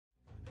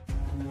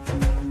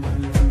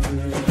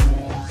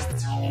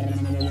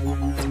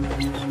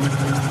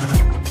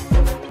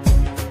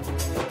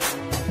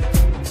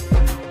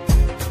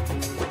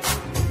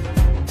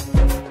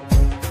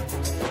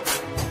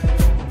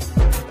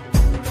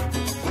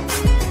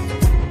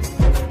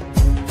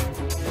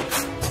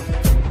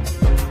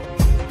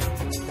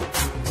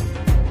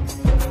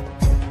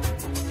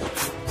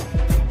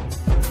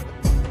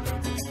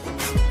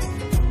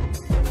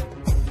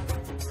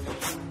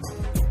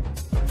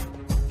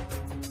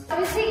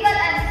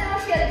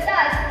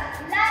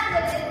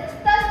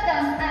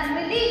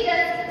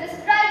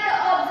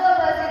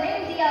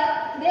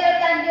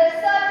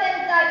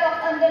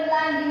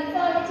blind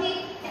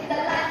uniformity in the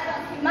light from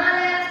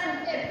Himalayas to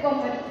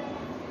Tibet.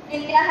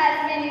 India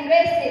has many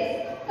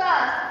races,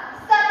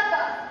 castes,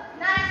 subcastes,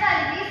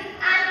 nationalities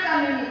and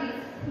communities.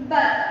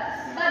 But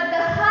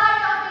the heart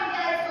of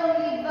India is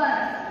only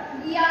one.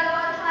 We are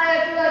all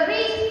hired to a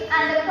rich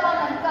and a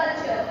common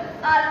culture.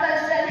 Our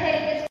cultural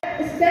heritage.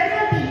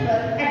 Several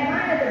people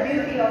admire the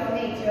beauty of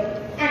nature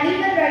and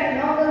even write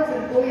novels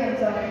and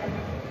poems on it.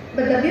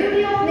 But the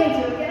beauty of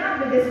nature cannot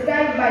be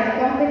described by the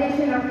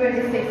combination of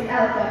 26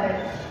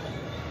 alphabets.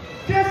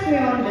 Trust me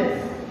on this.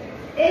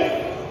 If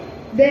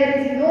there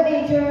is no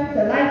nature,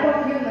 the life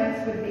of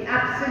humans would be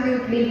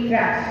absolutely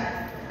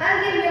trashed.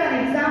 I'll give you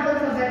an example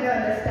for better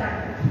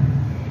understanding.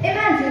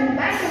 Imagine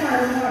by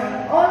tomorrow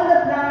morning all the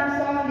plants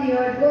on the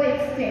earth go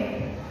extinct.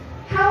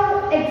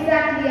 How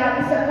exactly are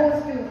we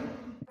supposed to?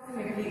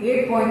 Approximately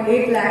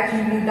 8.8 lakh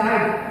children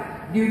died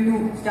due to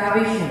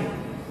starvation.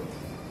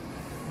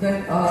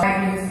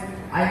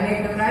 I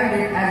make the crime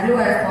rate as low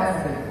as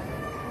possible.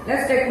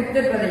 Let's take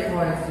Uttar Pradesh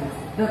for instance.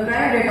 The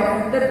crime rate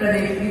of Uttar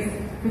Pradesh is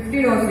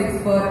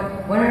 1506 per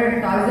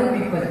 100,000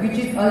 people, which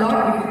is a lot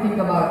if you think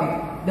about it.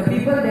 The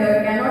people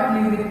there cannot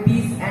live with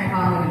peace and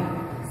harmony.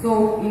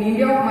 So, in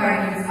India of my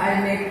dreams,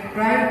 I'll make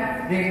crime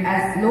rate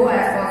as low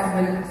as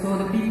possible so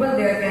the people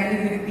there can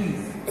live with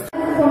peace.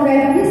 From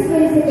right this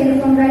very second,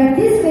 from right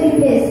this very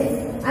place,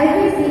 I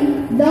will see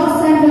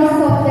lots and lots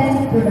of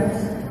plastic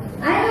products.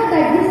 I know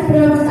that these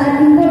products are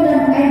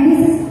important and this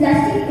is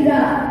plastic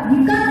era. We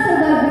can't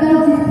survive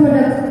without these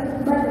products.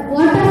 But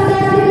what are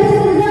plastic is?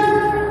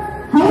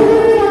 How do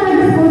we want to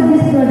dispose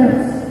these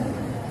products?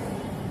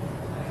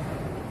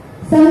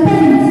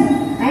 Sometimes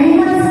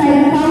animals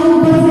like cow,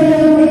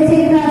 buffalo, etc.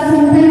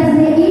 sometimes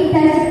they eat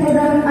plastic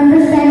products under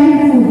standard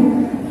food.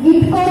 It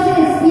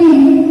causes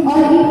ill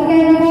or it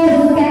can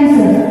cause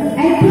cancer.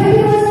 At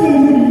 21st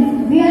century,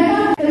 we are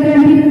not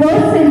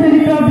 21st century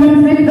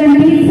problems with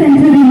 20th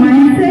century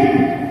mindset.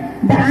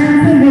 The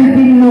answer will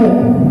be no.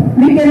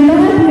 We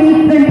cannot meet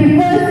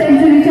 21st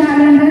century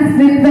challenges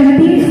with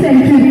 20th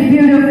century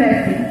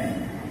bureaucracy.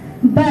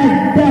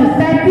 But the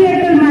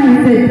patriarchal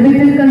mindset, which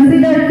is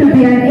considered to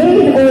be an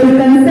age-old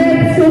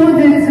concept, shows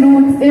its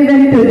roots even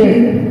today.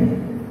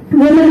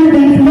 Women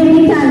face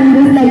many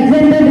challenges like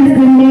gender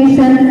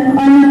discrimination,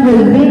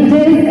 unequal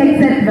wages,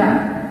 etc.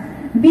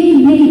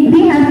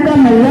 We have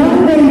come a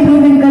long way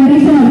improving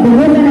condition of the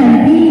women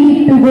and we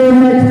need to go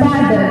much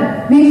farther.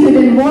 We should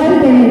involve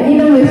them in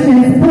innovation,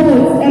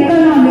 sports,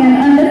 economy and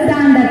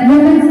understand that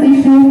women's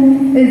issue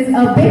is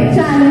a big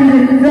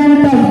challenge in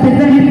front of the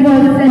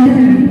 21st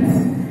century.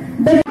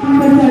 The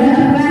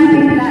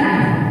Atlantic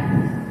life.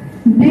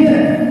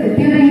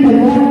 During the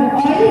oil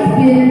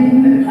spill,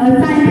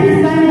 scientists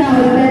found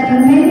out that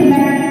many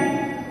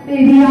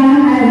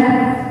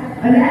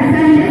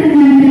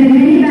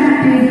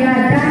bacteria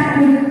that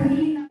could be.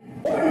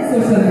 What is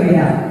social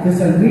media?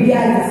 Social media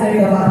is a set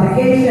of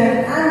applications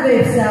and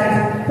websites.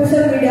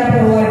 Social media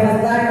provides a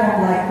platform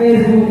like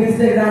Facebook,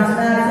 Instagram,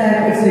 Snapchat,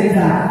 etc.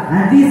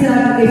 And these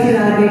applications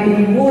are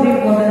getting more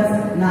importance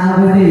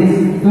nowadays.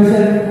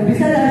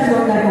 Research has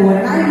shown that over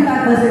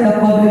 95% of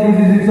public is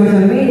using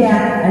social media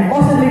and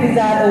possibilities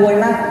are over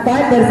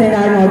 5%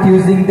 are not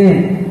using them.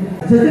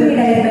 Social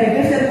media is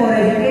beneficial for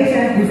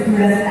education to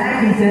students and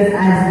teachers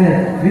as well.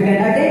 We can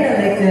attend a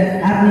lecture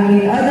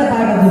happening in other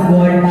part of the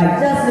world by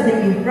just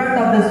sitting in front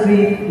of the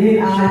screen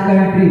in our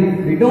country.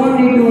 We don't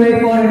need to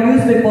wait for a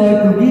newspaper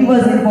to give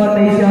us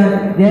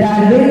information. There are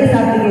various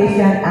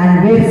applications and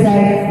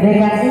websites. They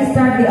can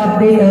instantly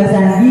update us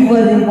and give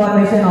us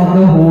information of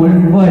the whole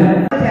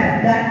world.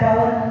 That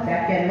power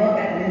that can work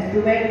as an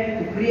instrument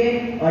to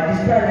create or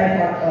destroy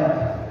life on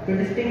earth, to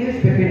distinguish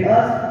between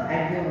us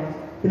and humans,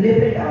 to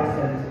liberate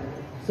ourselves.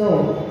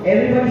 So,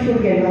 everyone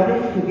should get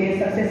knowledge to gain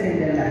success in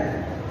their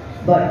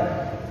life. But,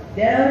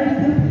 there are only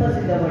few people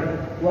in the world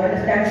who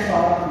understand the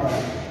power of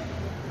knowledge.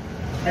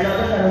 And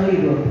others are only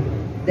good.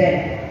 Then,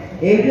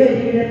 every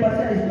educated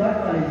person is not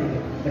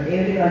knowledgeable, but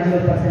every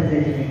knowledgeable person is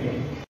educated.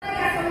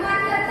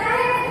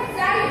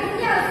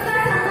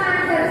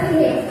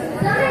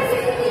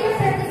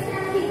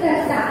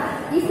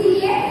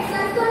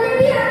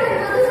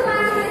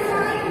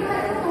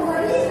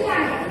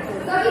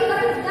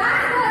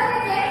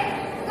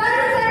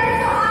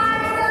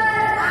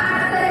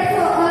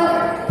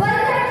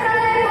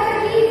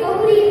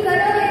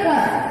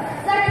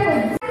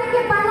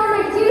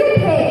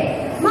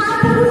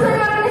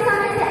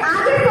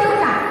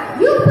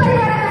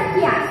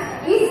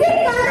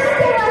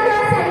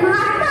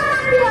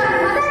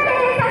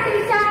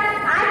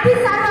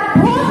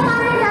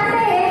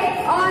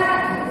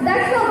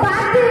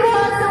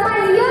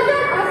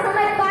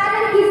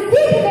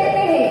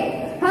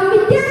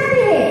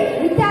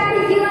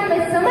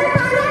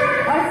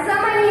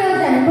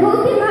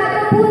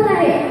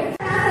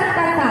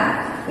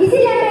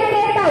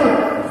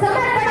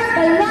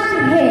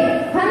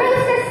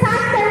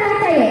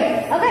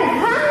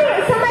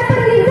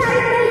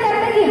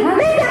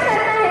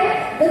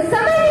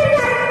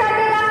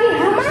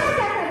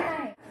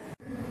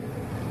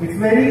 It's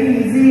very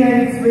easy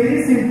and it's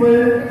very simple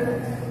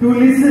to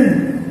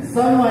listen.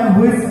 someone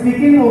who is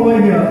speaking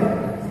over here,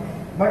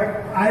 but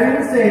I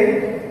will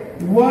say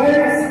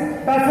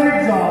world's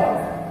toughest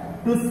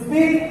job to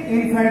speak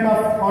in front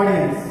of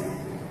audience.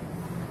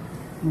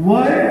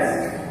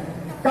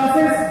 World's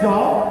toughest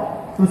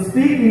job to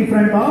speak in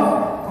front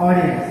of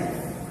audience.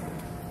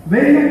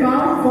 When you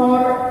come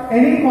for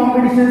any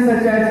competition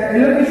such as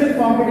elocution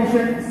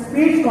competition,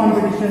 speech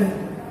competition,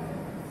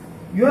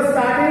 your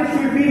starting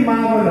should be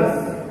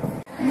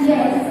marvelous.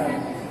 Yes.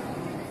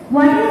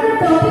 What is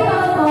the topic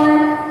of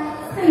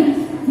our speech?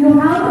 You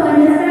have to